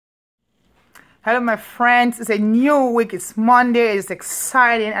Hello, my friends. It's a new week. It's Monday. It's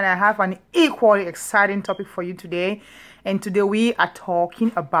exciting, and I have an equally exciting topic for you today. And today we are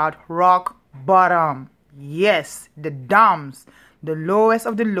talking about rock bottom. Yes, the dumps, the lowest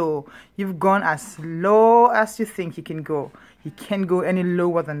of the low. You've gone as low as you think you can go. You can't go any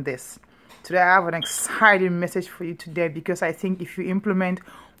lower than this. Today I have an exciting message for you today, because I think if you implement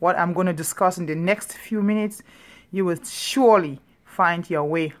what I'm going to discuss in the next few minutes, you will surely find your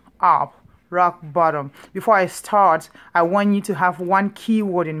way up rock bottom. Before I start, I want you to have one key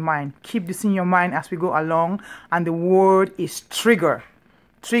word in mind. Keep this in your mind as we go along, and the word is trigger.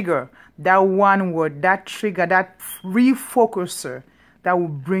 Trigger. That one word, that trigger, that refocuser that will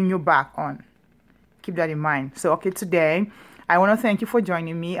bring you back on. Keep that in mind. So, okay, today I want to thank you for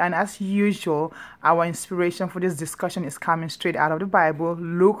joining me, and as usual, our inspiration for this discussion is coming straight out of the Bible,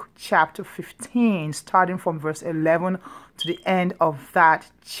 Luke chapter 15, starting from verse 11 to the end of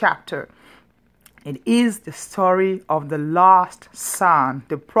that chapter. It is the story of the lost son,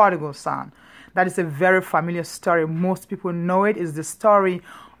 the prodigal son. That is a very familiar story. Most people know it. It's the story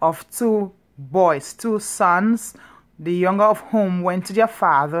of two boys, two sons, the younger of whom went to their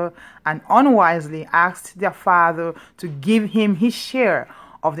father and unwisely asked their father to give him his share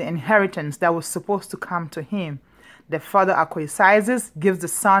of the inheritance that was supposed to come to him. The father acquiesces, gives the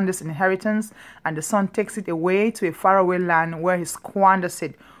son this inheritance, and the son takes it away to a faraway land where he squanders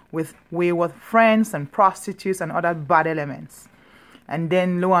it with wayward friends and prostitutes and other bad elements. And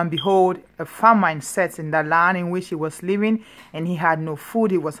then, lo and behold, a famine sets in the land in which he was living, and he had no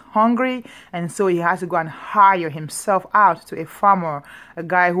food. He was hungry, and so he had to go and hire himself out to a farmer, a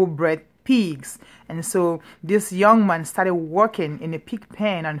guy who bred pigs. And so this young man started working in a pig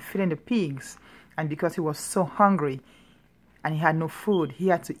pen and feeding the pigs. And because he was so hungry and he had no food, he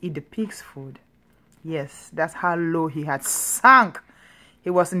had to eat the pig's food. Yes, that's how low he had sunk. He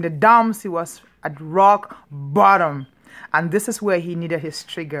was in the dumps. He was at rock bottom. And this is where he needed his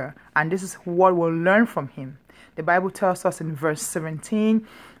trigger. And this is what we'll learn from him. The Bible tells us in verse 17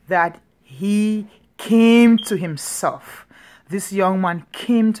 that he came to himself. This young man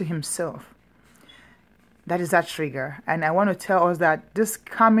came to himself. That is that trigger. And I want to tell us that this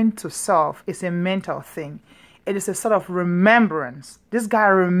coming to self is a mental thing. It is a sort of remembrance. This guy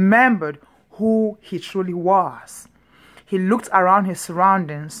remembered who he truly was. He looked around his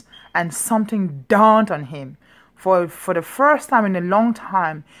surroundings, and something dawned on him. For the first time in a long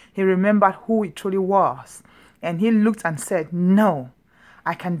time, he remembered who he truly was. And he looked and said, no,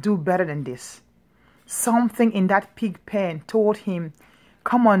 I can do better than this. Something in that pig pen told him,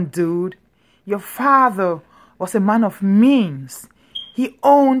 come on, dude. Your father was a man of means. He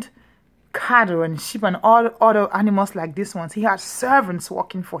owned cattle and sheep and all other animals like these ones. He had servants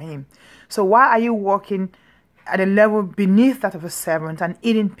working for him. So why are you working at a level beneath that of a servant and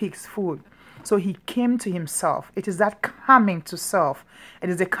eating pig's food? So he came to himself. It is that coming to self. It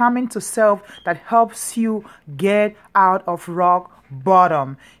is the coming to self that helps you get out of rock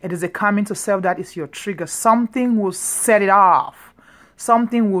bottom. It is the coming to self that is your trigger. Something will set it off.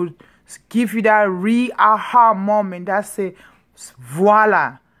 Something will give you that aha moment that say,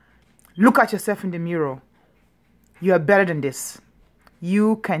 voila, look at yourself in the mirror. You are better than this.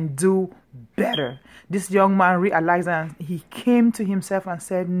 You can do better. This young man realized, and he came to himself and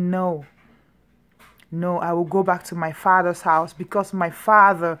said, no, I will go back to my father's house, because my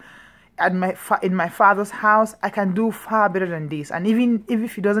father, in my father's house, I can do far better than this. And even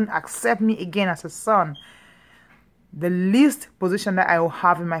if he doesn't accept me again as a son, the least position that I will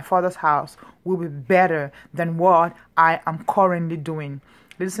have in my father's house will be better than what I am currently doing.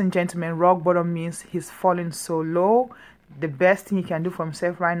 Ladies and gentlemen, rock bottom means he's falling so low. The best thing he can do for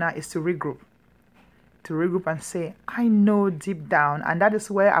himself right now is to regroup. To regroup and say, I know deep down, and that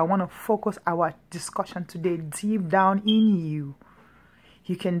is where I want to focus our discussion today. Deep down in you,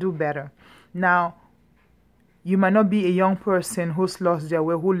 you can do better. Now, you might not be a young person who's lost their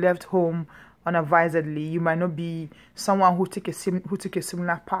way, who left home unadvisedly. You might not be someone who took a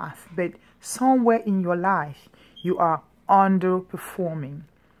similar path, but somewhere in your life, you are underperforming.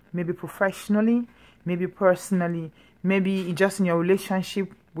 Maybe professionally, maybe personally, maybe just in your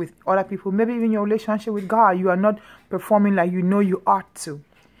relationship with other people, maybe even your relationship with God. You are not performing like you know you ought to.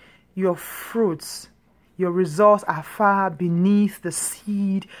 Your fruits, your results are far beneath the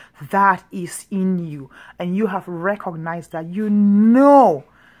seed that is in you. And you have recognized that. You know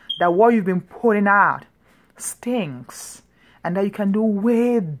that what you've been putting out stinks, and that you can do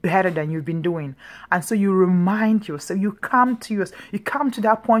way better than you've been doing. And so you remind yourself, you come to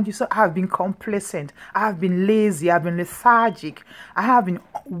that point, you say, I have been complacent, I have been lazy, I have been lethargic, I have been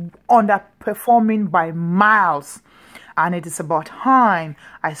underperforming by miles. And it is about time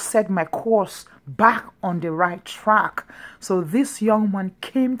I set my course back on the right track. So this young man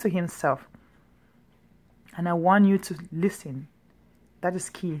came to himself. And I want you to listen. That is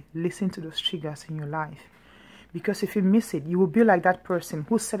key. Listen to those triggers in your life. Because if you miss it, you will be like that person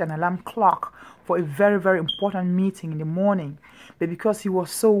who set an alarm clock for a very, very important meeting in the morning. But because he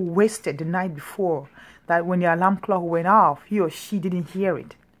was so wasted the night before, that when the alarm clock went off, he or she didn't hear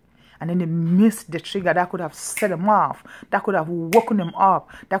it. And then they missed the trigger that could have set them off, that could have woken them up,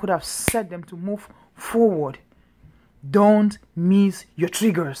 that could have set them to move forward. Don't miss your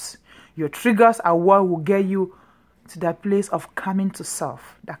triggers. Your triggers are what will get you to that place of coming to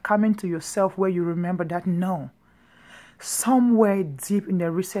self, that coming to yourself where you remember that no, somewhere deep in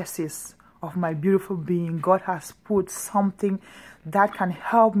the recesses of my beautiful being, God has put something that can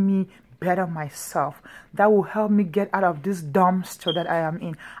help me better myself, that will help me get out of this dumpster that I am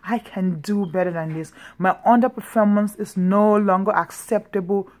in. I can do better than this. My underperformance is no longer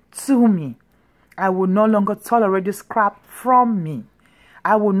acceptable to me. I will no longer tolerate this crap from me.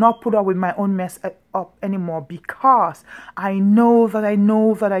 I will not put up with my own mess up anymore, because I know that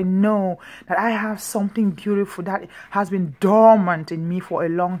I have something beautiful that has been dormant in me for a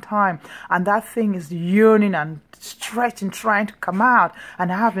long time. And that thing is yearning and stretching, trying to come out.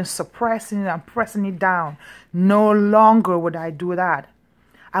 And I have been suppressing it and pressing it down. No longer would I do that.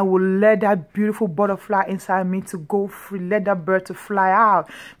 I will let that beautiful butterfly inside me to go free. Let that bird to fly out,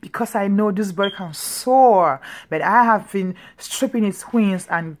 because I know this bird can soar. But I have been stripping its wings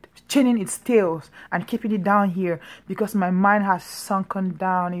and chaining its tails and keeping it down here, because my mind has sunken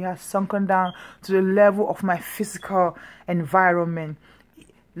down. It has sunken down to the level of my physical environment.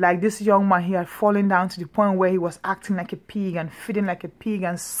 Like this young man, he had fallen down to the point where he was acting like a pig and feeding like a pig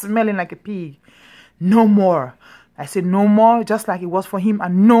and smelling like a pig. No more. I said no more, just like it was for him,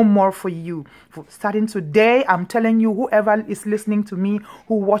 and no more for you. Starting today, I'm telling you, whoever is listening to me,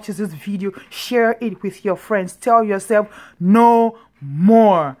 who watches this video, share it with your friends. Tell yourself no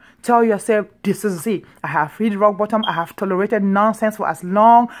more. Tell yourself this is it. I have hit rock bottom. I have tolerated nonsense for as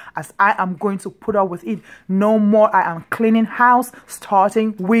long as I am going to put up with it. No more. I am cleaning house,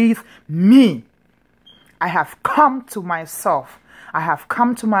 starting with me. I have come to myself. I have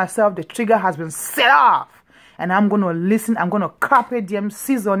come to myself. The trigger has been set off. And I'm going to listen. I'm going to carpe diem,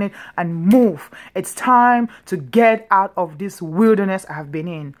 seize on it, and move. It's time to get out of this wilderness I have been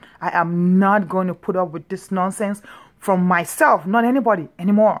in. I am not going to put up with this nonsense from myself, not anybody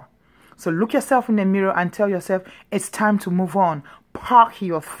anymore. So look yourself in the mirror and tell yourself it's time to move on. Pack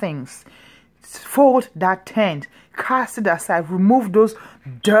your things. Fold that tent. Cast it aside. Remove those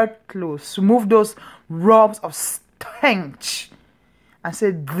dirt clothes. Remove those robes of stench. And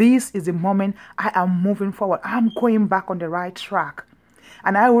say, this is the moment I am moving forward. I'm going back on the right track.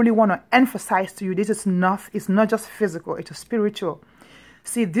 And I really want to emphasize to you, this is not, it's not just physical, it's spiritual.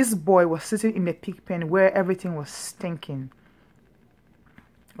 See, this boy was sitting in the pig pen where everything was stinking,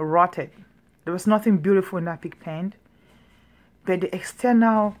 rotted. There was nothing beautiful in that pig pen. But the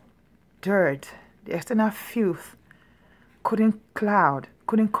external dirt, the external filth couldn't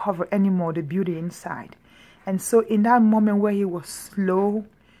cover anymore the beauty inside. And so in that moment where he was slow,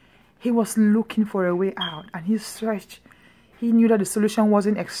 he was looking for a way out. And he searched. He knew that the solution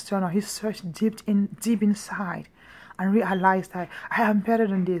wasn't external. He searched deep inside and realized that I am better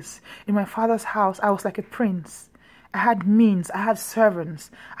than this. In my father's house, I was like a prince. I had means. I had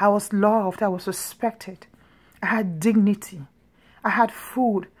servants. I was loved. I was respected. I had dignity. I had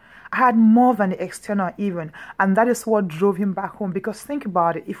food. I had more than the external even. And that is what drove him back home. Because think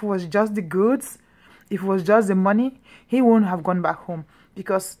about it. If it was just the goods, if it was just the money, he wouldn't have gone back home.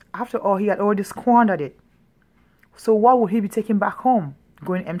 Because after all, he had already squandered it. So what would he be taking back home?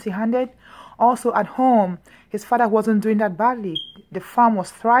 Going empty-handed? Also at home, his father wasn't doing that badly. The farm was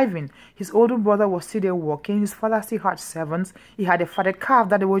thriving. His older brother was still there working. His father still had servants. He had a fatted calf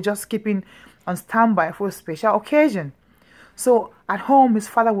that they were just keeping on standby for a special occasion. So at home, his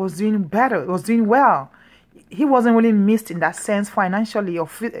father was doing better, was doing well. He wasn't really missed in that sense financially or,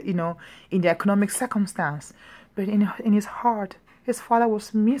 in the economic circumstance. But in his heart, his father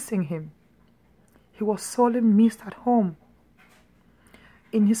was missing him. He was sorely missed at home.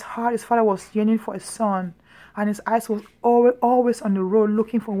 In his heart, his father was yearning for his son. And his eyes was always on the road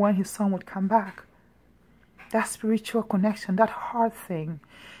looking for when his son would come back. That spiritual connection, that heart thing.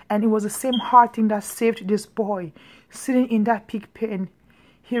 And it was the same heart thing that saved this boy. Sitting in that pig pen,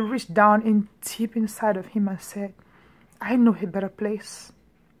 he reached down in deep inside of him and said, I know a better place.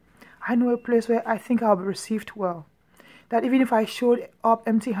 I know a place where I think I'll be received well. That even if I showed up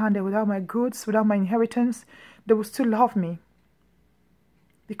empty-handed without my goods, without my inheritance, they will still love me.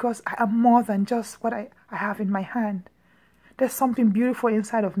 Because I am more than just what I have in my hand. There's something beautiful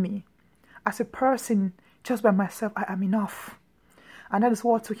inside of me. As a person, just by myself, I am enough. And that is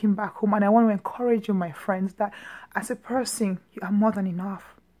what took him back home. And I want to encourage you, my friends, that as a person, you are more than enough.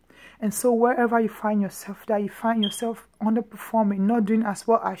 And so wherever you find yourself, that you find yourself underperforming, not doing as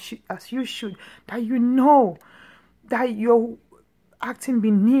well as you should, that you know that you're acting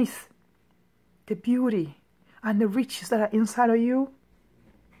beneath the beauty and the riches that are inside of you,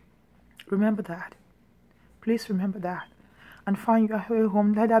 remember that. Please remember that. And find your way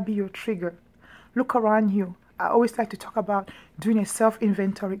home. Let that be your trigger. Look around you. I always like to talk about doing a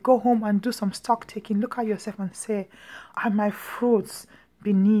self-inventory. Go home and do some stock taking. Look at yourself and say, are my fruits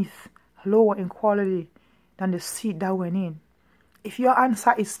beneath, lower in quality than the seed that went in? If your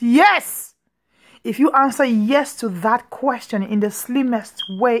answer is yes, if you answer yes to that question in the slimmest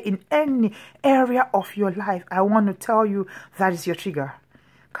way in any area of your life, I want to tell you that is your trigger.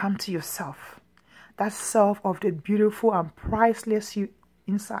 Come to yourself. That self of the beautiful and priceless you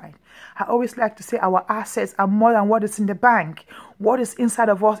inside. I always like to say our assets are more than what is in the bank. What is inside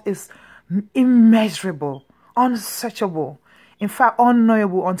of us is immeasurable, unsearchable, in fact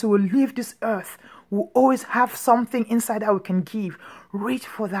unknowable. Until we leave this earth, we'll always have something inside that we can give. Reach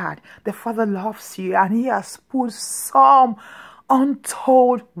for that. The Father loves you, and He has put some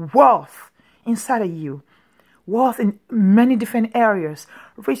untold wealth inside of you. Wealth in many different areas.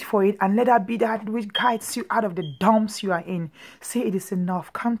 Reach for it and let that be that which guides you out of the dumps you are in. Say it is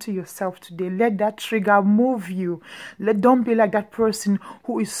enough. Come to yourself today. Let that trigger move you. Don't be like that person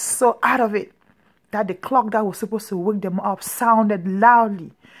who is so out of it that the clock that was supposed to wake them up sounded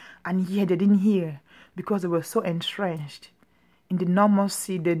loudly, and yet they didn't hear because they were so entrenched in the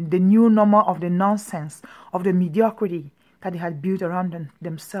normalcy, the new normal of the nonsense, of the mediocrity that they had built around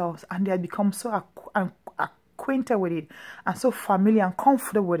themselves, and they had become so acquainted with it and so familiar and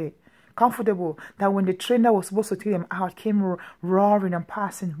comfortable that when the train that was supposed to take them out came roaring and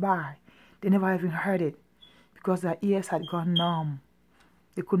passing by, they never even heard it because their ears had gone numb.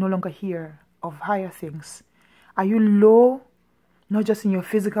 They could no longer hear of higher things. Are you low? Not just in your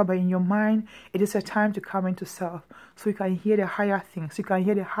physical, but in your mind. It is a time to come into self so you can hear the higher things. You can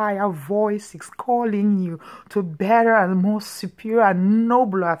hear the higher voices calling you to better and more superior and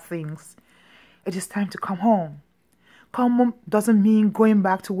nobler things. It is time to come home. Come home doesn't mean going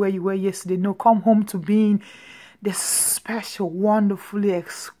back to where you were yesterday. No, come home to being the special, wonderfully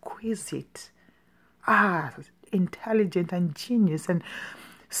exquisite, intelligent and genius and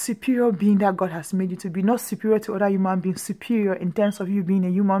superior being that God has made you to be. Not superior to other human beings, superior in terms of you being a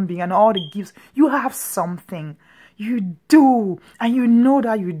human being and all the gifts. You have something. You do. And you know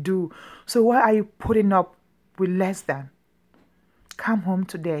that you do. So why are you putting up with less than? Come home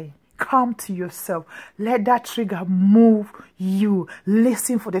today. Come to yourself. Let that trigger move you.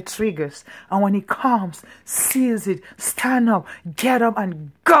 Listen for the triggers. And when it comes, seize it. Stand up. Get up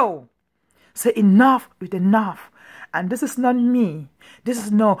and go. Say enough with enough. And this is not me. This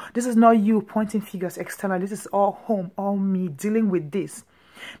is not you pointing fingers external. This is all home, all me dealing with this.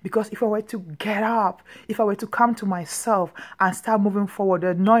 Because if I were to get up, if I were to come to myself and start moving forward,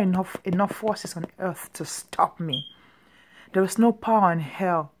 there are not enough forces on earth to stop me. There is no power in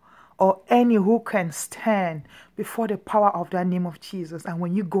hell or any who can stand before the power of that name of Jesus. And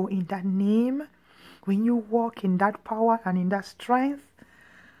when you go in that name, when you walk in that power and in that strength,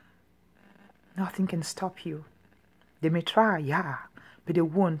 nothing can stop you. They may try, yeah, but they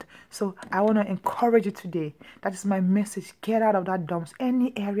won't. So I want to encourage you today. That is my message. Get out of that dumps.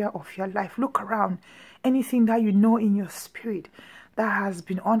 Any area of your life, look around. Anything that you know in your spirit that has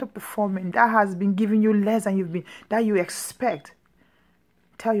been underperforming, that has been giving you less than that you expect.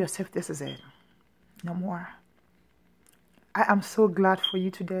 Tell yourself this is it. No more. I am so glad for you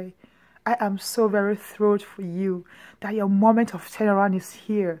today. I am so very thrilled for you that your moment of turnaround is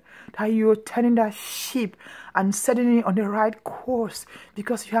here. That you're turning that ship and setting it on the right course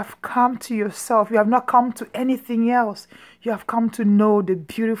because you have come to yourself. You have not come to anything else. You have come to know the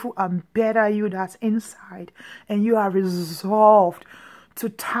beautiful and better you that's inside. And you are resolved to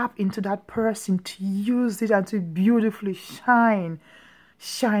tap into that person, to use it and to beautifully shine.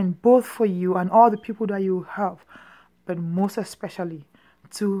 Shine both for you and all the people that you help, but most especially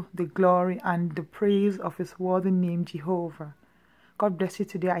to the glory and the praise of His worthy name, Jehovah. God bless you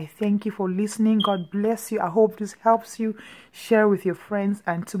today. I thank you for listening. God bless you. I hope this helps you. Share with your friends.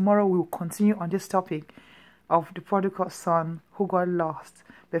 And tomorrow we will continue on this topic of the prodigal son who got lost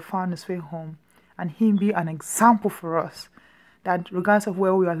but found his way home. And him be an example for us that regardless of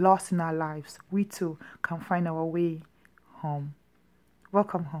where we are lost in our lives, we too can find our way home.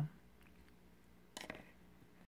 Welcome home.